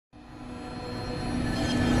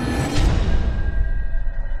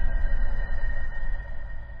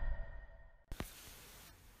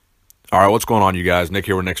All right, what's going on, you guys? Nick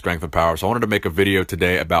here with Nick Strength and Power. So I wanted to make a video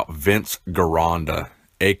today about Vince Gironda,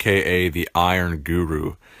 aka the Iron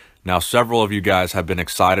Guru. Now, several of you guys have been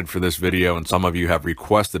excited for this video, and some of you have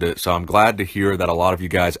requested it, so I'm glad to hear that a lot of you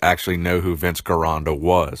guys actually know who Vince Gironda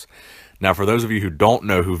was. Now, for those of you who don't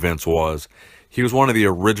know who Vince was, he was one of the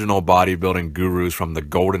original bodybuilding gurus from the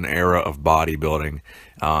golden era of bodybuilding,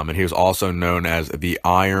 and he was also known as the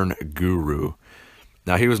Iron Guru.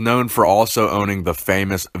 Now, he was known for also owning the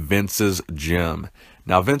famous Vince's Gym.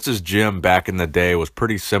 Now, Vince's Gym back in the day was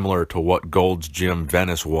pretty similar to what Gold's Gym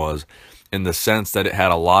Venice was, in the sense that it had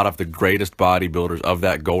a lot of the greatest bodybuilders of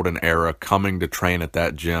that golden era coming to train at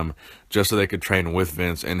that gym just so they could train with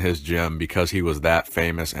Vince in his gym because he was that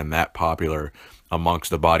famous and that popular amongst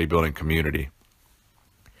the bodybuilding community.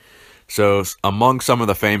 So, among some of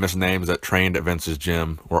the famous names that trained at Vince's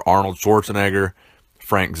gym were Arnold Schwarzenegger,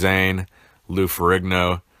 Frank Zane, Lou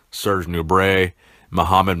Ferrigno, Serge Nubret,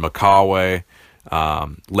 Mohamed Makkawy,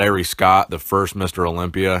 Larry Scott, the first Mr.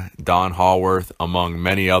 Olympia, Don Howorth, among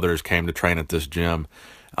many others, came to train at this gym.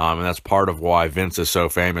 And that's part of why Vince is so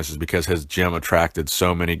famous, is because his gym attracted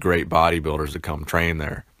so many great bodybuilders to come train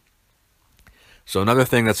there. So another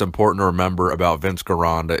thing that's important to remember about Vince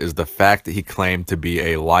Gironda is the fact that he claimed to be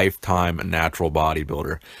a lifetime natural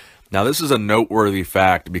bodybuilder. Now, this is a noteworthy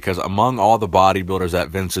fact because among all the bodybuilders that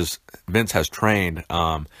Vince has trained,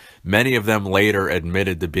 many of them later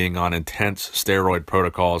admitted to being on intense steroid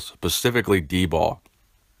protocols, specifically D-ball.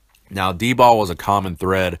 Now, D-ball was a common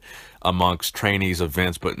thread amongst trainees of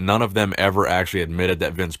Vince, but none of them ever actually admitted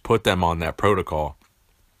that Vince put them on that protocol.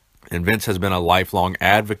 And Vince has been a lifelong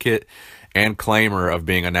advocate and claimer of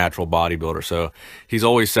being a natural bodybuilder. So he's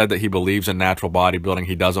always said that he believes in natural bodybuilding.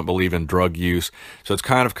 He doesn't believe in drug use. So it's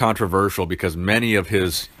kind of controversial because many of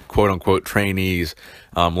his quote-unquote trainees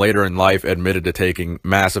later in life admitted to taking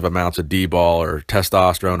massive amounts of D-ball or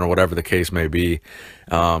testosterone or whatever the case may be.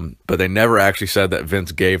 But they never actually said that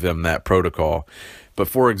Vince gave them that protocol. But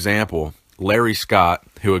for example, Larry Scott,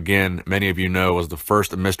 who again, many of you know, was the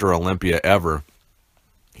first Mr. Olympia ever,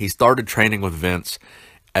 he started training with Vince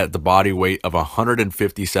at the body weight of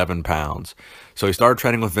 157 pounds. So he started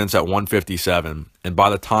training with Vince at 157, and by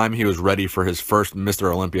the time he was ready for his first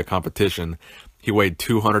Mr. Olympia competition, he weighed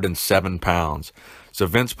 207 pounds. So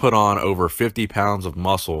Vince put on over 50 pounds of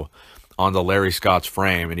muscle onto Larry Scott's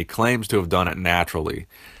frame, and he claims to have done it naturally.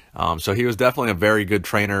 So he was definitely a very good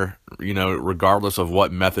trainer, you know, regardless of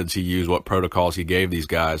what methods he used, what protocols he gave these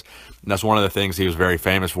guys. And that's one of the things he was very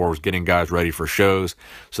famous for, was getting guys ready for shows.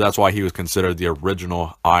 So that's why he was considered the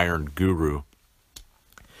original Iron Guru.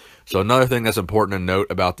 So another thing that's important to note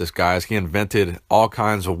about this guy is he invented all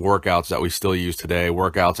kinds of workouts that we still use today,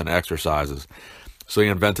 workouts and exercises. So he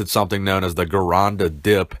invented something known as the Gironda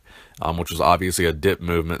dip, which was obviously a dip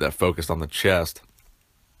movement that focused on the chest.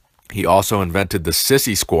 He also invented the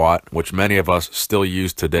sissy squat, which many of us still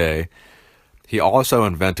use today. He also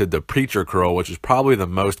invented the preacher curl, which is probably the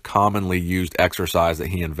most commonly used exercise that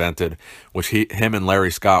he invented, which him and Larry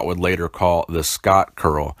Scott would later call the Scott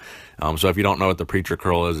curl. So if you don't know what the preacher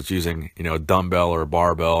curl is, it's using, you know, a dumbbell or a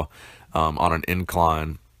barbell on an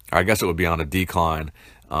incline, or I guess it would be on a decline,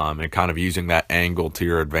 and kind of using that angle to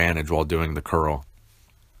your advantage while doing the curl.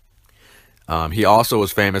 He also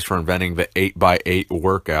was famous for inventing the 8x8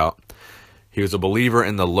 workout. He was a believer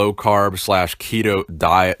in the low-carb / keto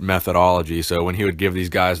diet methodology. So when he would give these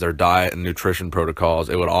guys their diet and nutrition protocols,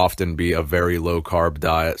 it would often be a very low-carb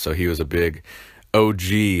diet. So he was a big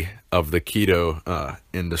OG of the keto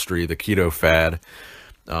industry, the keto fad.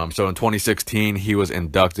 So in 2016, he was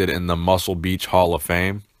inducted in the Muscle Beach Hall of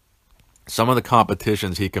Fame. Some of the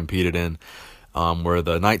competitions he competed in were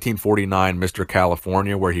the 1949 Mr.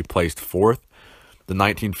 California, where he placed 4th, the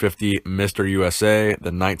 1950 Mr. USA,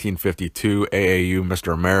 the 1952 AAU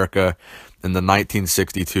Mr. America, and the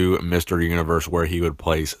 1962 Mr. Universe, where he would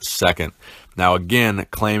place 2nd. Now, again,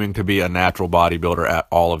 claiming to be a natural bodybuilder at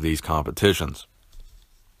all of these competitions.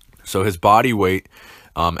 So his body weight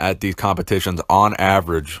at these competitions on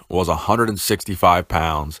average was 165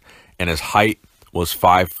 pounds, and his height was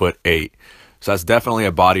 5'8". So that's definitely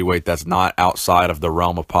a body weight that's not outside of the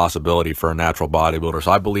realm of possibility for a natural bodybuilder.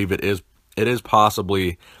 So I believe it is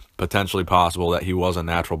potentially possible that he was a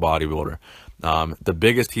natural bodybuilder. The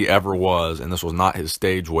biggest he ever was, and this was not his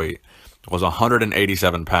stage weight, was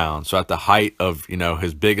 187 pounds. So at the height of, you know,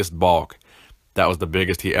 his biggest bulk, that was the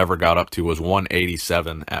biggest he ever got up to, was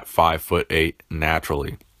 187 at 5'8"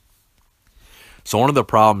 naturally. So one of the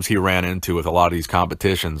problems he ran into with a lot of these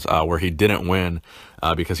competitions where he didn't win,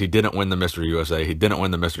 because he didn't win the Mr. USA, he didn't win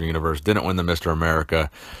the Mr. Universe, didn't win the Mr. America,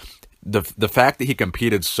 the fact that he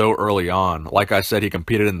competed so early on, like I said, he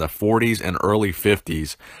competed in the 40s and early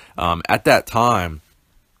 50s. At that time,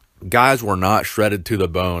 guys were not shredded to the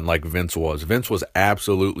bone like Vince was. Vince was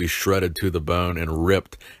absolutely shredded to the bone and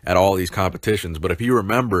ripped at all these competitions. But if you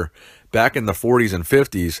remember, back in the 40s and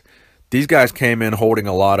 50s, these guys came in holding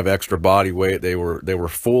a lot of extra body weight. They were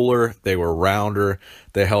fuller, they were rounder,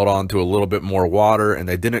 they held on to a little bit more water, and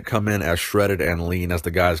they didn't come in as shredded and lean as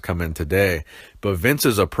the guys come in today. But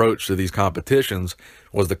Vince's approach to these competitions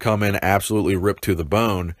was to come in absolutely ripped to the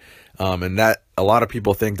bone. And that, a lot of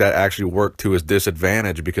people think that actually worked to his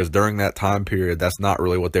disadvantage, because during that time period, that's not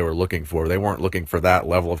really what they were looking for. They weren't looking for that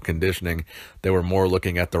level of conditioning. They were more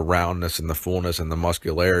looking at the roundness and the fullness and the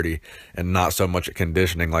muscularity, and not so much at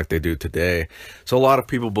conditioning like they do today. So a lot of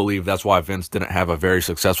people believe that's why Vince didn't have a very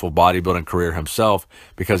successful bodybuilding career himself,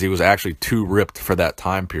 because he was actually too ripped for that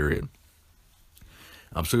time period.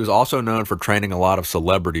 So he was also known for training a lot of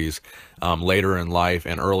celebrities later in life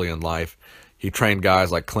and early in life. He trained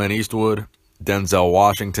guys like Clint Eastwood, Denzel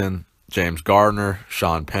Washington, James Gardner,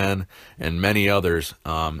 Sean Penn, and many others.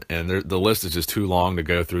 And the list is just too long to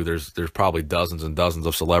go through. There's probably dozens and dozens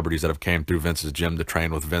of celebrities that have came through Vince's gym to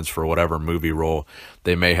train with Vince for whatever movie role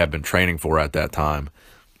they may have been training for at that time.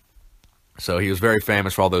 So he was very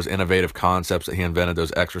famous for all those innovative concepts that he invented,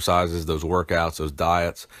 those exercises, those workouts, those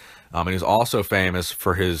diets. And he's also famous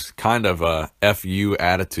for his kind of FU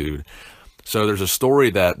attitude. So there's a story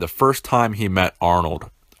that the first time he met Arnold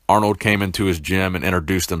came into his gym and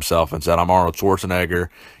introduced himself and said, "I'm Arnold Schwarzenegger.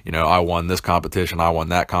 You know, I won this competition. I won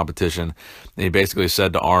that competition." And he basically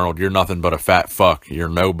said to Arnold, "You're nothing but a fat fuck. You're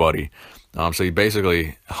nobody." So he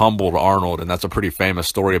basically humbled Arnold, and that's a pretty famous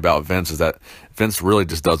story about Vince, is that Vince really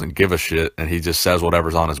just doesn't give a shit, and he just says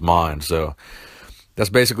whatever's on his mind. So that's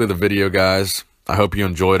basically the video, guys. I hope you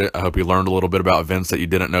enjoyed it. I hope you learned a little bit about Vince that you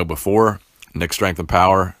didn't know before. Nick Strength and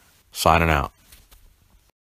Power, signing out.